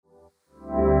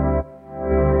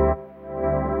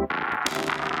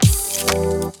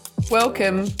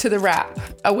Welcome to The Wrap,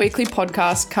 a weekly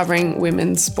podcast covering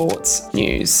women's sports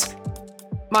news.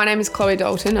 My name is Chloe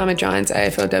Dalton. I'm a Giants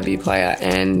AFLW player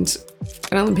and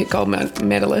an Olympic gold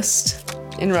medalist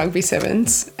in rugby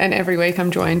sevens. And every week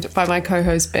I'm joined by my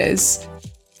co-host Bez,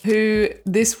 who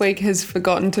this week has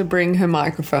forgotten to bring her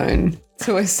microphone.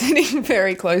 So we're sitting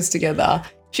very close together.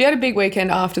 She had a big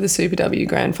weekend after the Super W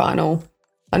Grand Final.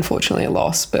 Unfortunately, a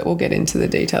loss, but we'll get into the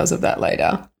details of that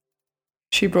later.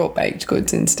 She brought baked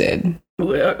goods instead.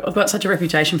 I've got such a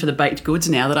reputation for the baked goods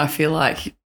now that I feel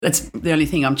like that's the only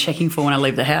thing I'm checking for when I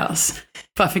leave the house.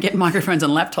 If I forget microphones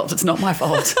and laptops, it's not my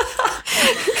fault.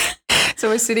 So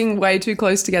we're sitting way too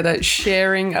close together,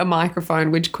 sharing a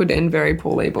microphone, which could end very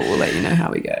poorly, but we'll let you know how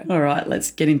we go. All right,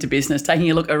 let's get into business. Taking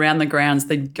a look around the grounds,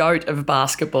 the GOAT of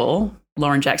basketball,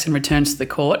 Lauren Jackson, returns to the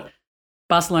court.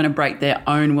 Barcelona break their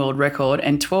own world record,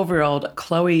 and 12-year-old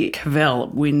Chloe Cavell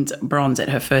wins bronze at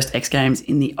her first X Games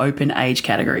in the open age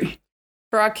category.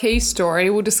 For our key story,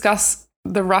 we'll discuss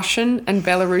the Russian and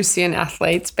Belarusian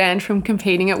athletes banned from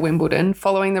competing at Wimbledon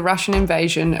following the Russian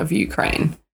invasion of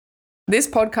Ukraine. This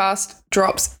podcast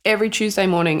drops every Tuesday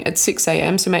morning at 6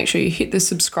 a.m, so make sure you hit the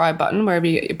subscribe button wherever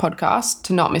you get your podcast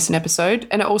to not miss an episode.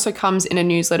 And it also comes in a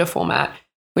newsletter format,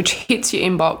 which hits your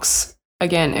inbox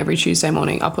again every Tuesday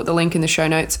morning. I'll put the link in the show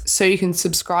notes so you can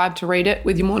subscribe to read it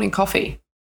with your morning coffee.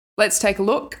 Let's take a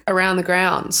look around the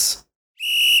grounds.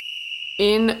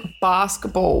 In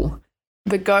basketball,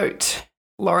 the GOAT,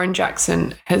 Lauren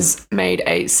Jackson, has made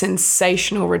a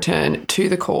sensational return to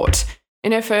the court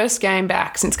in her first game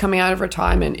back since coming out of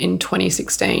retirement in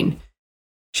 2016.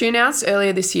 She announced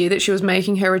earlier this year that she was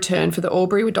making her return for the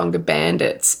Albury-Wodonga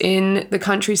Bandits in the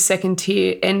country's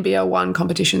second-tier NBL 1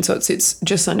 competition, so it sits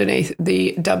just underneath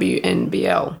the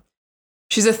WNBL.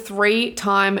 She's a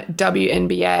 3-time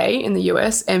WNBA in the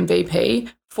US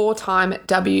MVP, 4-time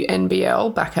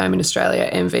WNBL back home in Australia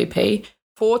MVP,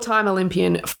 4-time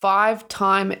Olympian,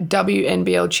 5-time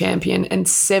WNBL champion, and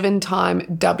 7-time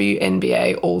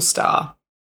WNBA All-Star.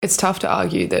 It's tough to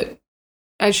argue that.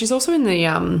 And she's also in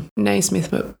the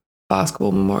Naismith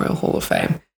Basketball Memorial Hall of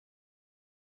Fame.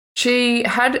 She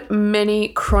had many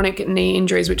chronic knee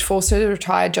injuries, which forced her to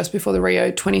retire just before the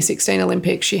Rio 2016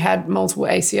 Olympics. She had multiple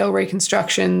ACL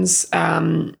reconstructions.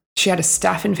 She had a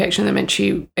staph infection that meant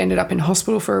she ended up in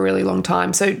hospital for a really long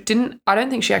time. So I don't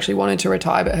think she actually wanted to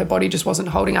retire, but her body just wasn't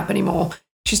holding up anymore.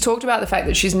 She's talked about the fact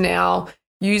that she's now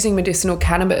using medicinal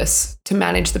cannabis to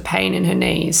manage the pain in her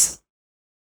knees.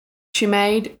 She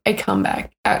made a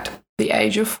comeback at the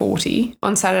age of 40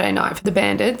 on Saturday night for the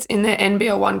Bandits in their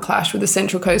NBL 1 clash with the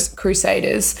Central Coast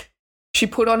Crusaders. She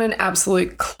put on an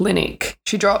absolute clinic.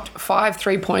 She dropped 5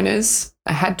 3-pointers,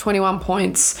 had 21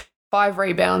 points, 5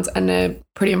 rebounds, and a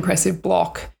pretty impressive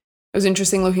block. It was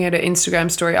interesting looking at her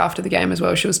Instagram story after the game as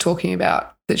well. She was talking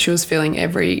about that she was feeling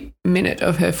every minute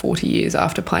of her 40 years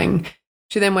after playing.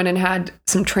 She then went and had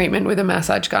some treatment with a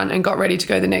massage gun and got ready to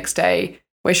go the next day,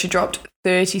 where she dropped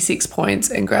 36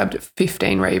 points and grabbed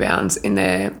 15 rebounds in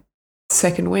their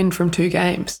second win from 2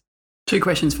 games. 2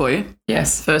 questions for you.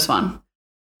 Yes. First one,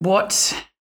 what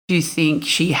do you think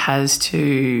she has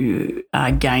to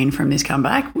gain from this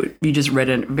comeback? You just read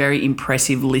a very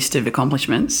impressive list of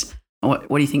accomplishments. What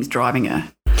do you think is driving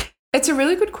her? It's a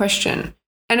really good question.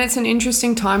 And it's an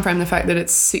interesting time frame, the fact that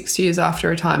it's 6 years after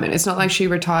retirement. It's not like she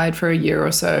retired for a year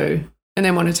or so and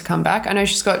then wanted to come back. I know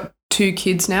she's got 2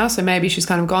 kids now, so maybe she's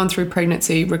kind of gone through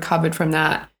pregnancy, recovered from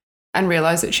that, and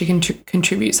realised that she can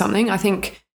contribute something. I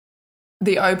think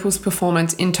the Opal's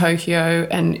performance in Tokyo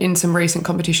and in some recent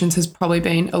competitions has probably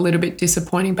been a little bit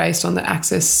disappointing based on the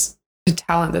access to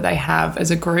talent that they have as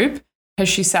a group. Has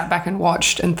she sat back and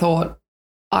watched and thought,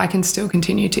 I can still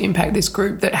continue to impact this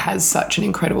group that has such an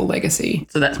incredible legacy?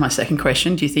 So that's my second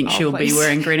question. Do you think she'll be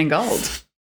wearing green and gold?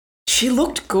 She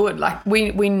looked good. Like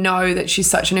we know that she's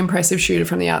such an impressive shooter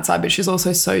from the outside, but she's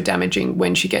also so damaging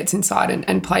when she gets inside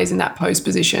and plays in that post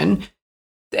position.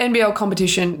 The NBL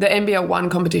competition, the NBL 1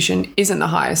 competition isn't the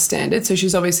highest standard, so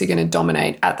she's obviously going to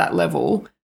dominate at that level.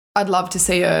 I'd love to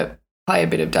see her play a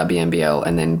bit of WNBL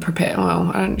and then prepare.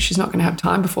 Well, she's not going to have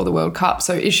time before the World Cup,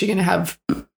 so is she going to have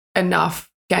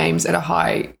enough games at a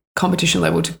high competition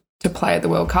level to play at the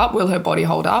World Cup? Will her body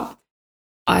hold up?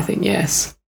 I think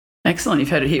yes. Excellent. You've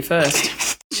heard it here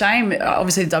first. Shame,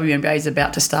 obviously the WNBA is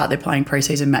about to start. They're playing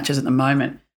preseason matches at the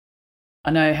moment. I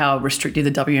know how restrictive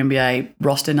the WNBA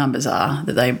roster numbers are,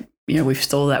 that we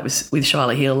saw that with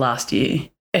Shyla Hill last year.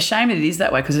 A shame that it is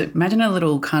that way, because imagine a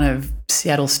little kind of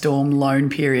Seattle Storm loan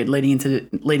period leading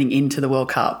into the World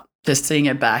Cup, just seeing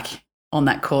it back on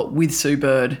that court with Sue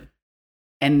Bird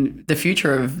and the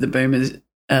future of the Boomers,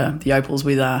 the Opals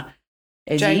with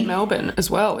Jade Melbourne as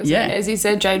well. Yeah. As he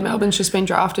said, Jade Melbourne's just been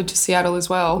drafted to Seattle as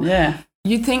well. Yeah.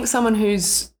 You'd think someone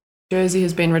whose jersey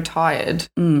has been retired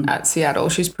at Seattle,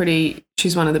 she's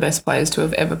one of the best players to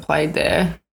have ever played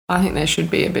there. I think there should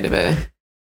be a bit of a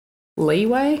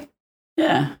leeway.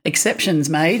 Yeah. Exceptions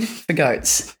made for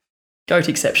goats. Goat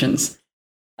exceptions.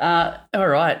 All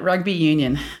right. Rugby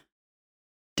union.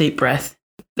 Deep breath.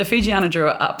 The Fijiana drew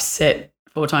upset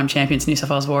four-time champions New South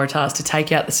Wales Waratahs to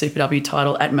take out the Super W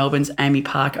title at Melbourne's Amy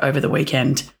Park over the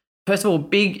weekend. First of all,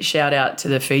 big shout out to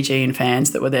the Fijian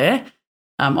fans that were there.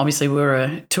 Obviously, we were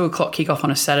a 2:00 kickoff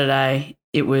on a Saturday.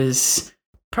 It was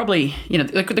probably,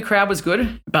 the crowd was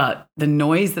good, but the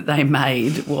noise that they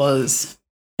made was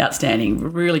outstanding.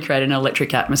 Really created an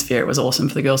electric atmosphere. It was awesome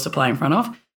for the girls to play in front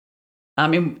of.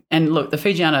 And look, the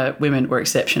Fijiana women were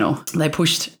exceptional. They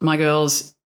pushed my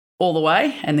girls all the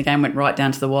way, and the game went right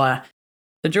down to the wire.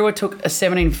 The Drua took a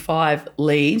 17-5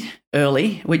 lead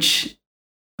early, which,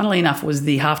 funnily enough, was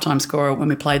the halftime scorer when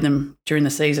we played them during the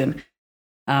season,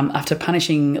 after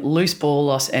punishing loose ball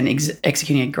loss and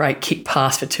executing a great kick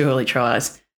pass for 2 early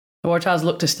tries. The Waratahs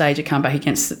looked to stage a comeback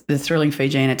against the thrilling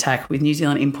Fijian attack, with New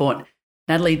Zealand import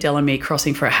Natalie Delamere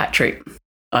crossing for a hat-trick.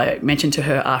 I mentioned to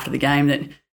her after the game that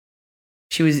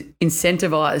she was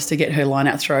incentivised to get her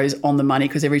line-out throws on the money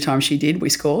because every time she did, we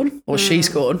scored, or she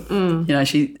scored.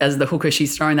 She, as the hooker,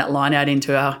 she's throwing that line out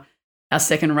into our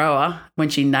second rower. When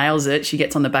she nails it, she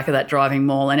gets on the back of that driving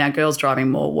maul, and our girls' driving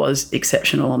maul was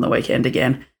exceptional on the weekend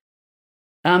again.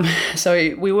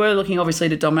 So we were looking, obviously,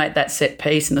 to dominate that set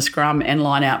piece, and the scrum and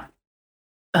line-out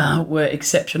were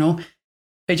exceptional.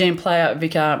 Fijian player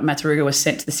Vika Mataruga was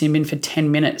sent to the sin bin for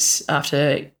 10 minutes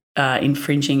after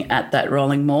infringing at that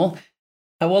rolling maul.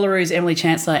 Wallaroos Emily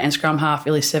Chancellor and scrum half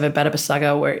Iliseva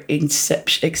Badabasaga were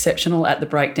exceptional at the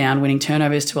breakdown, winning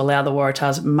turnovers to allow the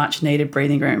Waratahs much-needed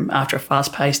breathing room after a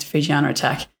fast-paced Fijiana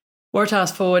attack.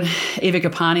 Waratahs forward Eva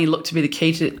Kapani looked to be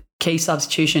the key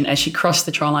substitution as she crossed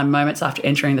the try line moments after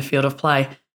entering the field of play.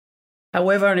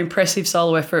 However, an impressive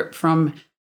solo effort from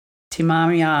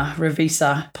Timamia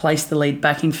Revisa placed the lead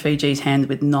back in Fiji's hands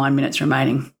with 9 minutes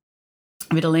remaining.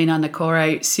 Vitalina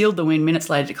Nakore sealed the win minutes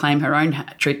later to claim her own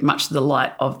hat-trick, much to the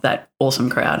delight of that awesome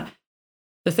crowd.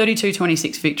 The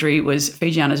 32-26 victory was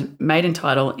Fijiana's maiden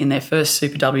title in their first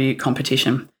Super W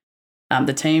competition.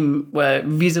 The team were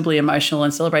visibly emotional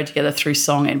and celebrated together through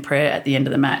song and prayer at the end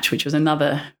of the match, which was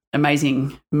another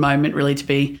amazing moment, really, to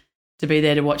be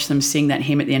there to watch them sing that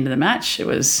hymn at the end of the match. It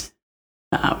was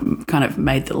kind of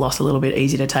made the loss a little bit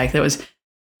easy to take. There was,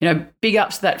 big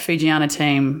ups to that Fijiana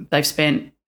team. They've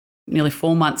spent nearly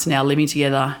 4 months now living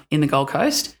together in the Gold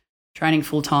Coast, training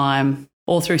full-time,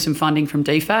 all through some funding from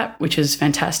DFAT, which is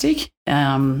fantastic.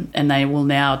 And they will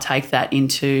now take that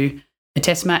into a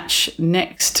test match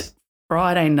next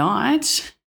Friday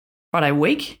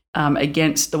week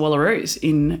against the Wallaroos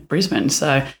in Brisbane.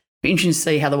 So it'll be interesting to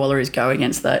see how the Wallaroos go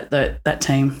against that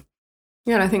team.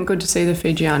 Yeah, and I think good to see the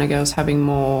Fijiana girls having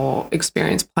more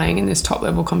experience playing in this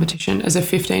top-level competition as a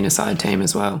 15-a-side team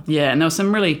as well. Yeah, and there was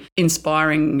some really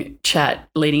inspiring chat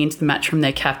leading into the match from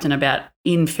their captain about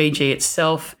in Fiji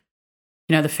itself,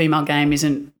 the female game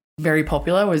isn't very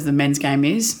popular, whereas the men's game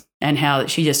is, and how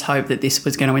she just hoped that this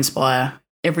was going to inspire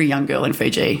every young girl in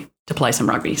Fiji to play some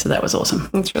rugby. So that was awesome.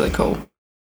 That's really cool.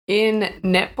 In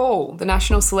netball, the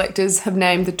national selectors have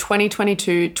named the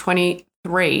 2022-23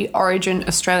 Origin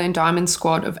Australian Diamond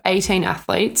squad of 18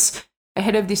 athletes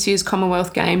ahead of this year's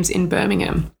Commonwealth Games in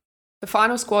Birmingham. The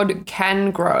final squad can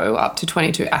grow up to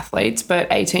 22 athletes, but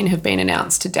 18 have been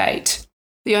announced to date.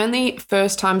 The only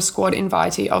first-time squad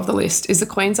invitee of the list is the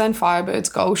Queensland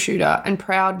Firebirds goal shooter and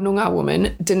proud Noongar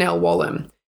woman, Danelle Wallam.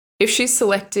 If she's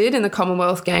selected in the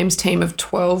Commonwealth Games team of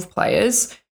 12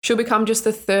 players, she'll become just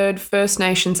the third First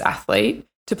Nations athlete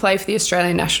to play for the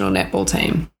Australian national netball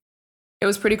team. It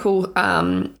was pretty cool,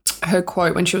 her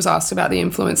quote when she was asked about the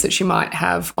influence that she might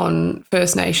have on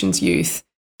First Nations youth.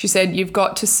 She said, "You've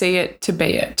got to see it to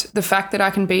be it. The fact that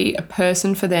I can be a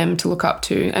person for them to look up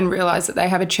to and realise that they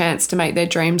have a chance to make their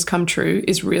dreams come true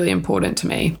is really important to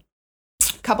me."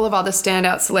 A couple of other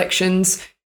standout selections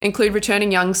include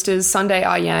returning youngsters Sunday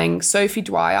Ayang, Sophie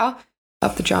Dwyer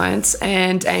of the Giants,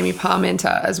 and Amy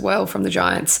Parmenter as well from the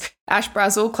Giants. Ash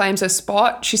Brazel claims her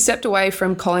spot. She stepped away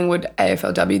from Collingwood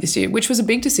AFLW this year, which was a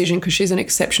big decision because she's an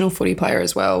exceptional footy player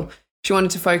as well. She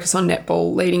wanted to focus on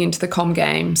netball leading into the Com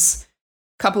Games.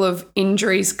 A couple of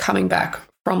injuries coming back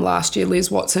from last year. Liz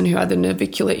Watson, who had the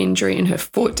navicular injury in her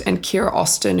foot, and Kira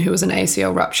Austin, who was an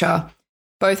ACL rupture.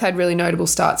 Both had really notable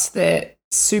starts to their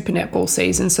Super Netball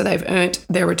season, so they've earned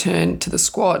their return to the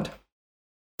squad.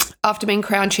 After being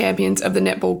crowned champions of the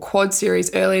Netball Quad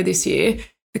Series earlier this year,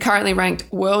 The currently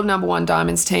ranked world number 1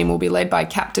 diamonds team will be led by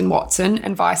Captain Watson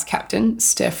and Vice Captain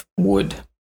Steph Wood.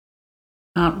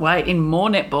 Can't wait. In more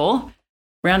netball,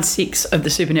 round 6 of the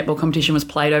Super Netball competition was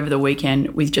played over the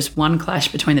weekend with just one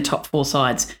clash between the top 4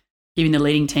 sides, giving the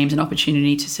leading teams an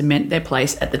opportunity to cement their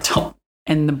place at the top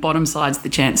and the bottom sides the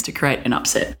chance to create an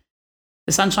upset.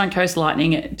 The Sunshine Coast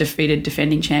Lightning defeated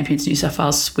defending champions New South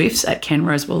Wales Swifts at Ken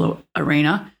Rosewell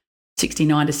Arena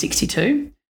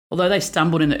 69-62. Although they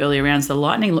stumbled in the early rounds, the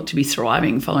Lightning looked to be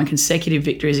thriving following consecutive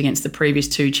victories against the previous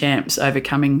 2 champs,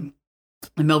 overcoming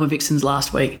the Melbourne Vixens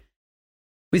last week.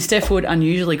 With Steph Wood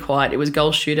unusually quiet, it was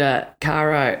goal shooter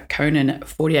Cara Conan,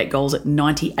 48 goals at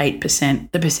 98%.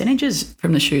 The percentages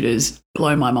from the shooters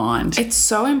blow my mind. It's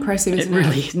so impressive, isn't it? It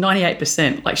really is.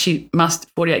 98%. Like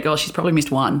 48 goals. She's probably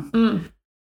missed one.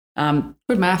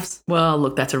 Good maths. Well,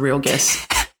 look, that's a real guess.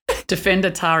 Defender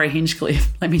Tara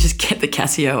Hinchcliffe. Let me just get the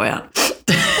Casio out.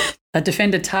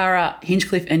 Defender Tara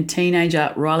Hinchcliffe and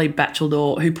teenager Riley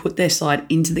Batcheldor, who put their side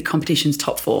into the competition's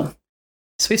top 4.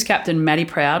 Swifts captain Maddie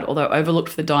Proud, although overlooked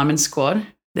for the Diamond squad,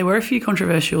 there were a few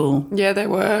controversial there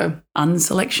were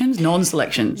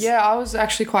non-selections. Yeah, I was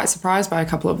actually quite surprised by a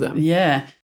couple of them. Yeah.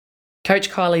 Coach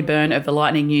Kylie Byrne of the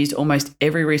Lightning used almost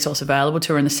every resource available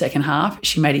to her in the second half.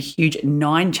 She made a huge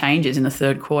 9 changes in the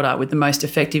third quarter, with the most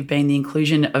effective being the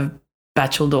inclusion of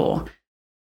Batcheldor.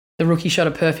 The rookie shot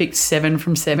a perfect 7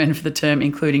 from 7 for the term,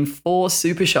 including 4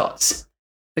 super shots.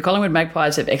 The Collingwood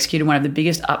Magpies have executed one of the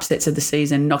biggest upsets of the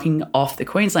season, knocking off the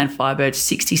Queensland Firebirds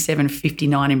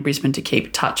 67-59 in Brisbane to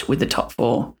keep touch with the top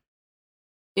 4.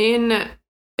 In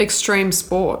extreme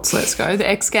sports, let's go, the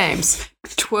X Games.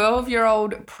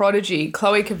 12-year-old prodigy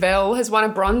Chloe Cavell has won a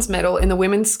bronze medal in the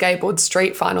women's skateboard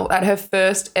street final at her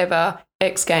first ever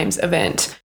X Games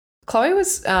event. Chloe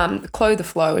was, Chloe the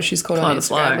Flow, as she's called on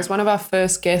Instagram, was one of our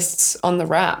first guests on the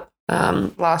Wrap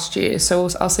last year. So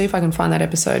I'll see if I can find that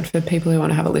episode for people who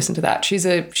want to have a listen to that. She's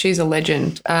a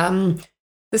legend.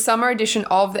 The summer edition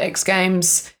of the X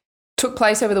Games took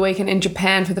place over the weekend in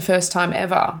Japan for the first time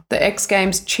ever. The X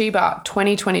Games Chiba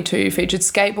 2022 featured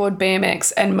skateboard,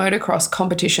 BMX and motocross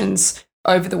competitions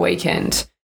over the weekend.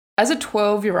 As a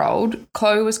 12-year-old,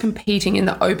 Chloe was competing in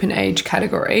the open age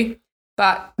category,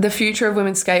 but the future of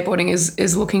women's skateboarding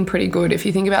is looking pretty good. If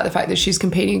you think about the fact that she's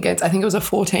competing against, I think it was a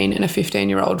 14 and a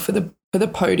 15-year-old for the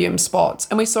podium spots.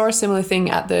 And we saw a similar thing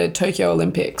at the Tokyo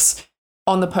Olympics.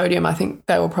 On the podium, I think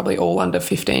they were probably all under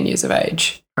 15 years of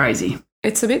age. Crazy.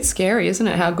 It's a bit scary, isn't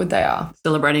it, how good they are?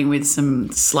 Celebrating with some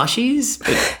slushies,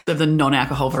 but of the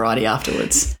non-alcohol variety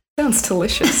afterwards. Sounds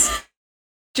delicious.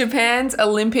 Japan's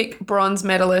Olympic bronze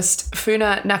medalist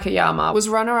Funa Nakayama was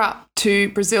runner-up to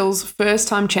Brazil's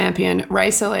first-time champion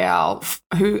Raíssa Leal,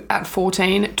 who at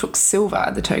 14 took silver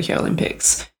at the Tokyo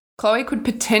Olympics. Chloe could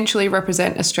potentially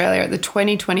represent Australia at the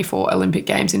 2024 Olympic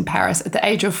Games in Paris at the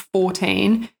age of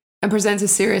 14 and presents a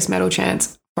serious medal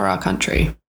chance for our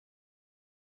country.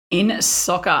 In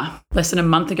soccer, less than a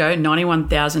month ago,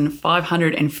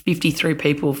 91,553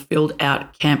 people filled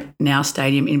out Camp Nou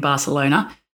Stadium in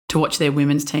Barcelona to watch their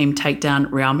women's team take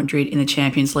down Real Madrid in the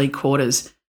Champions League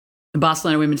quarters. The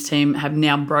Barcelona women's team have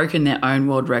now broken their own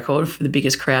world record for the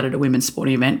biggest crowd at a women's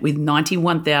sporting event, with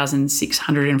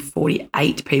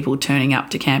 91,648 people turning up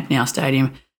to Camp Nou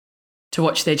Stadium to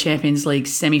watch their Champions League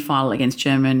semi-final against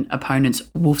German opponents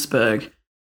Wolfsburg.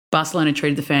 Barcelona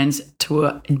treated the fans to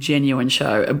a genuine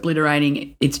show,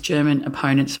 obliterating its German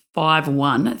opponents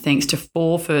 5-1 thanks to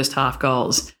 4 first-half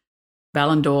goals.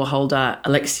 Ballon d'Or holder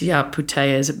Alexia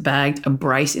Putellas bagged a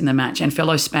brace in the match, and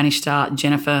fellow Spanish star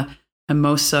Jennifer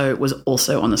Hermoso was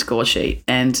also on the score sheet.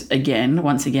 And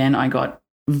once again, I got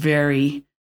very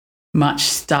much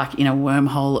stuck in a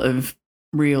wormhole of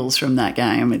reels from that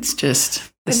game. It's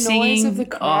just the noise of the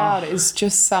crowd is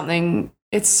just something.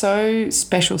 It's so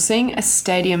special. Seeing a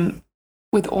stadium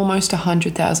with almost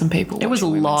 100,000 people. It was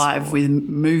live with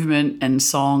movement and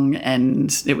song,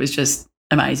 and it was just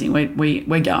amazing.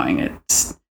 We're going.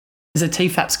 There's a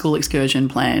TFAP school excursion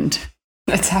planned.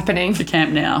 It's happening. For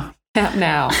Camp Nou. Camp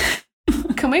Nou.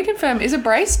 Can we confirm, is a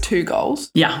brace 2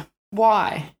 goals? Yeah.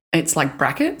 Why? It's like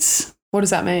brackets. What does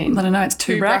that mean? I don't know. It's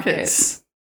 2 brackets.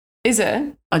 Is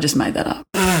it? I just made that up.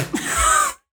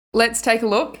 Let's take a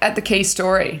look at the key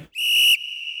story.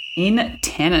 In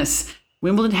tennis,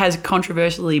 Wimbledon has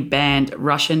controversially banned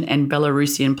Russian and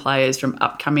Belarusian players from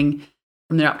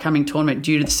their upcoming tournament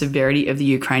due to the severity of the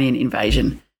Ukrainian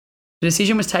invasion. The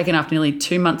decision was taken after nearly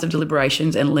 2 months of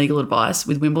deliberations and legal advice,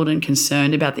 with Wimbledon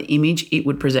concerned about the image it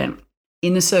would present.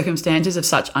 In the circumstances of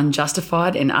such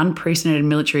unjustified and unprecedented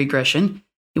military aggression,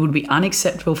 it would be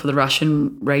unacceptable for the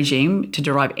Russian regime to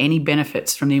derive any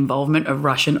benefits from the involvement of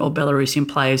Russian or Belarusian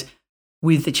players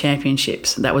with the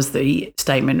championships. That was the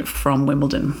statement from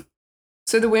Wimbledon.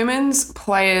 So the women's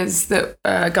players that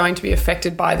are going to be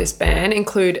affected by this ban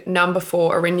include number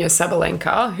 4 Aryna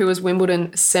Sabalenka, who was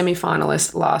Wimbledon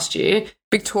semi-finalist last year,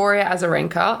 Victoria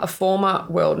Azarenka, a former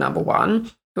world number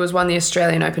 1, who has won the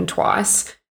Australian Open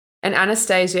twice, and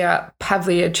Anastasia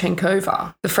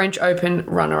Pavlyuchenkova, the French Open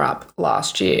runner-up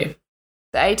last year.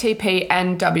 The ATP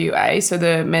and WA, so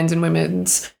the men's and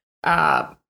women's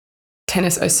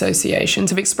tennis associations,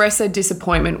 have expressed their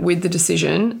disappointment with the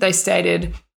decision. They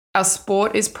stated, "Our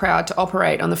sport is proud to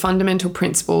operate on the fundamental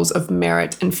principles of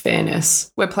merit and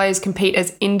fairness, where players compete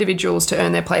as individuals to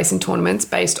earn their place in tournaments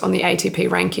based on the ATP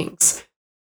rankings.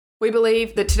 We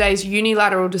believe that today's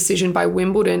unilateral decision by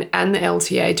Wimbledon and the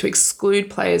LTA to exclude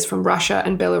players from Russia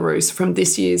and Belarus from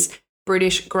this year's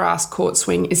British grass court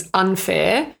swing is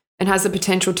unfair and has the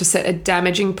potential to set a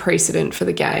damaging precedent for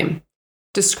the game.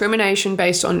 Discrimination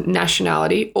based on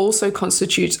nationality also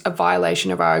constitutes a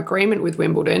violation of our agreement with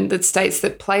Wimbledon that states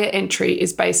that player entry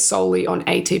is based solely on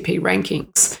ATP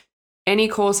rankings. Any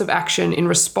course of action in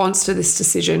response to this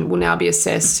decision will now be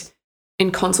assessed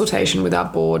in consultation with our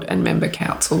board and member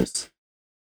councils."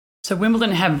 So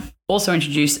Wimbledon have also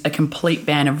introduced a complete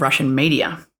ban of Russian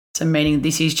media. So meaning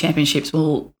this year's championships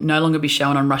will no longer be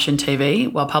shown on Russian TV,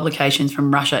 while publications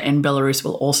from Russia and Belarus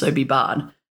will also be barred.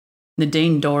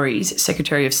 Nadine Dorries,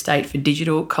 Secretary of State for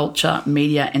Digital, Culture,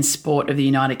 Media and Sport of the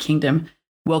United Kingdom,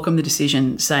 welcomed the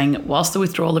decision, saying, "Whilst the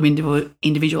withdrawal of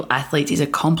individual athletes is a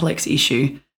complex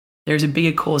issue, there is a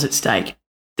bigger cause at stake.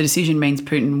 The decision means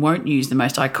Putin won't use the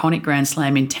most iconic Grand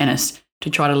Slam in tennis to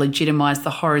try to legitimise the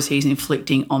horrors he's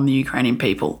inflicting on the Ukrainian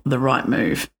people. The right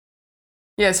move."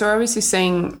 Yeah, so we're obviously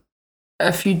seeing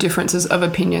a few differences of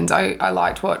opinions. I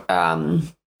liked what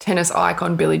tennis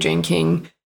icon Billie Jean King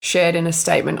shared in a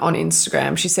statement on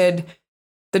Instagram. She said,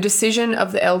 "The decision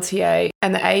of the LTA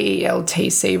and the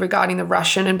AELTC regarding the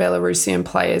Russian and Belarusian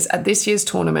players at this year's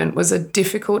tournament was a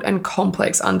difficult and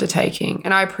complex undertaking,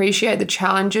 and I appreciate the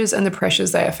challenges and the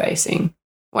pressures they are facing.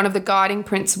 One of the guiding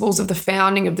principles of the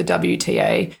founding of the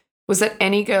WTA was that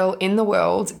any girl in the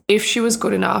world, if she was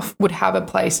good enough, would have a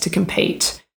place to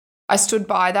compete. I stood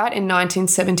by that in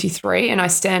 1973 and I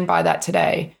stand by that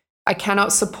today. I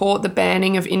cannot support the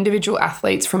banning of individual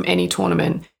athletes from any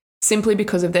tournament simply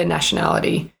because of their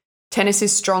nationality. Tennis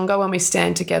is stronger when we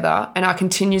stand together, and our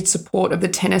continued support of the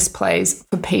Tennis Plays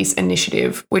for Peace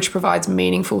initiative, which provides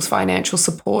meaningful financial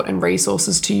support and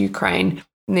resources to Ukraine,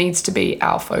 needs to be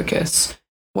our focus."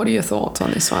 What are your thoughts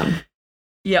on this one?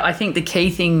 Yeah, I think the key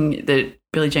thing that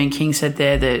Billie Jean King said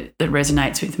there that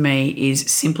resonates with me is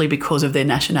simply because of their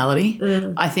nationality.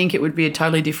 I think it would be a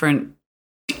totally different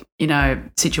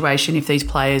situation if these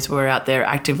players were out there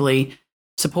actively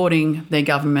supporting their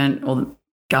government, or the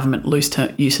government loose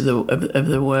use of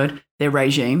the word, their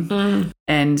regime.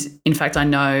 And in fact, I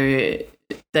know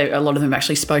that a lot of them have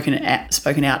actually spoken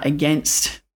out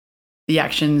against the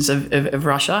actions of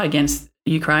Russia against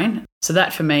Ukraine. So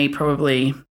that for me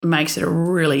probably makes it a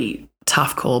really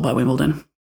tough call by Wimbledon.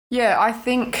 Yeah, I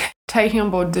think taking on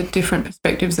board the different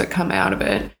perspectives that come out of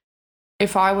it,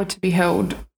 if I were to be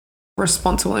held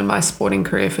responsible in my sporting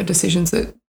career for decisions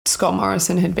that Scott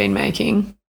Morrison had been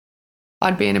making,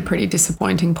 I'd be in a pretty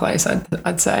disappointing place,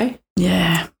 I'd say.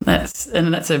 Yeah, that's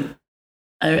an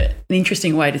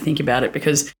interesting way to think about it,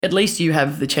 because at least you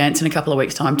have the chance in a couple of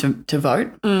weeks' time to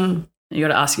vote. You got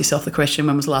to ask yourself the question,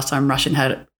 when was the last time Russian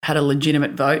had a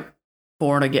legitimate vote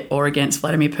for or against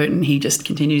Vladimir Putin? He just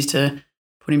continues to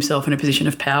put himself in a position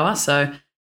of power. So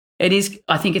it is,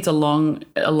 I think it's a long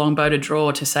bow to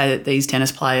draw to say that these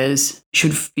tennis players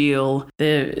should feel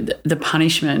the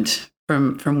punishment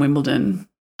from Wimbledon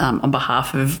on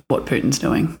behalf of what Putin's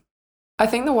doing. I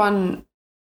think the one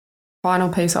final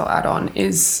piece I'll add on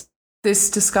is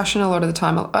this discussion a lot of the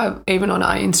time, even on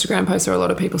our Instagram posts, there are a lot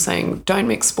of people saying, don't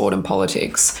mix sport and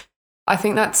politics.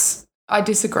 I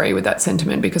disagree with that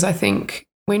sentiment, because I think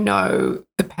we know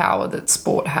the power that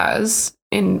sport has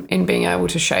in being able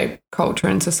to shape culture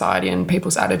and society and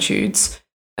people's attitudes.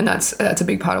 And that's a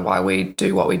big part of why we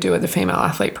do what we do at the Female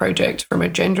Athlete Project from a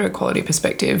gender equality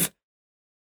perspective.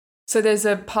 So there's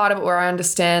a part of it where I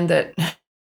understand that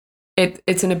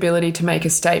it's an ability to make a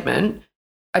statement.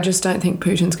 I just don't think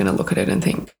Putin's going to look at it and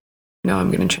think, no,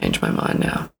 I'm going to change my mind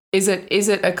now. Is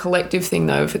it a collective thing,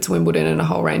 though, if it's Wimbledon and a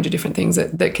whole range of different things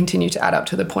that continue to add up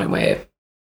to the point where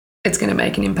it's going to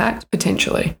make an impact,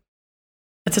 potentially?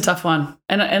 It's a tough one.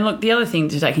 And look, the other thing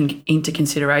to take into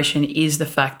consideration is the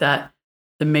fact that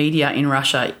the media in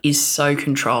Russia is so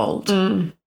controlled.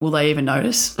 Will they even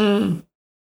notice? Will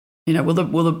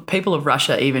the people of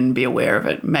Russia even be aware of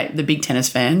it? The big tennis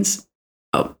fans?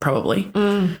 Oh, probably.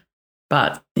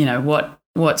 But, what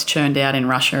what's churned out in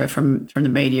Russia from the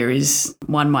media is,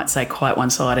 one might say, quite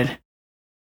one-sided.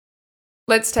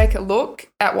 Let's take a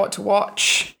look at what to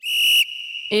watch.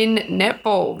 In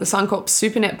netball, the Suncorp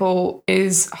Super Netball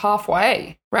is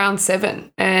halfway, round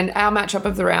 7, and our matchup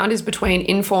of the round is between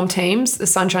informed teams, the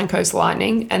Sunshine Coast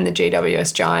Lightning and the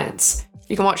GWS Giants.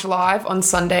 You can watch live on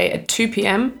Sunday at 2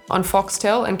 p.m. on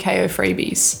Foxtel and KO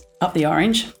Freebies. Up the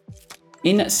orange.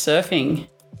 In surfing,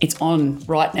 it's on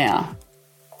right now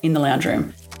in the lounge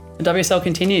room. The WSL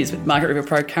continues with Margaret River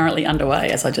Pro currently underway,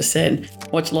 as I just said.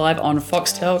 Watch live on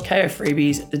Foxtel, KO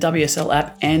Freebies, the WSL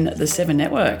app and the 7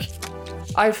 Network.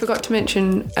 I forgot to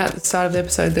mention at the start of the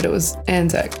episode that it was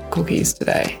Anzac cookies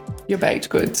today. Your baked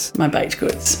goods. My baked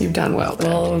goods. You've done well there.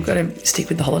 Well, we've got to stick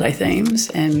with the holiday themes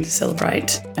and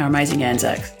celebrate our amazing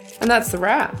Anzacs. And that's the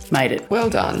wrap. Made it. Well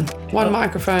done. One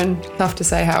microphone. Tough to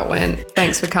say how it went.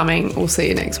 Thanks for coming. We'll see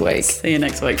you next week. See you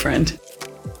next week, friend.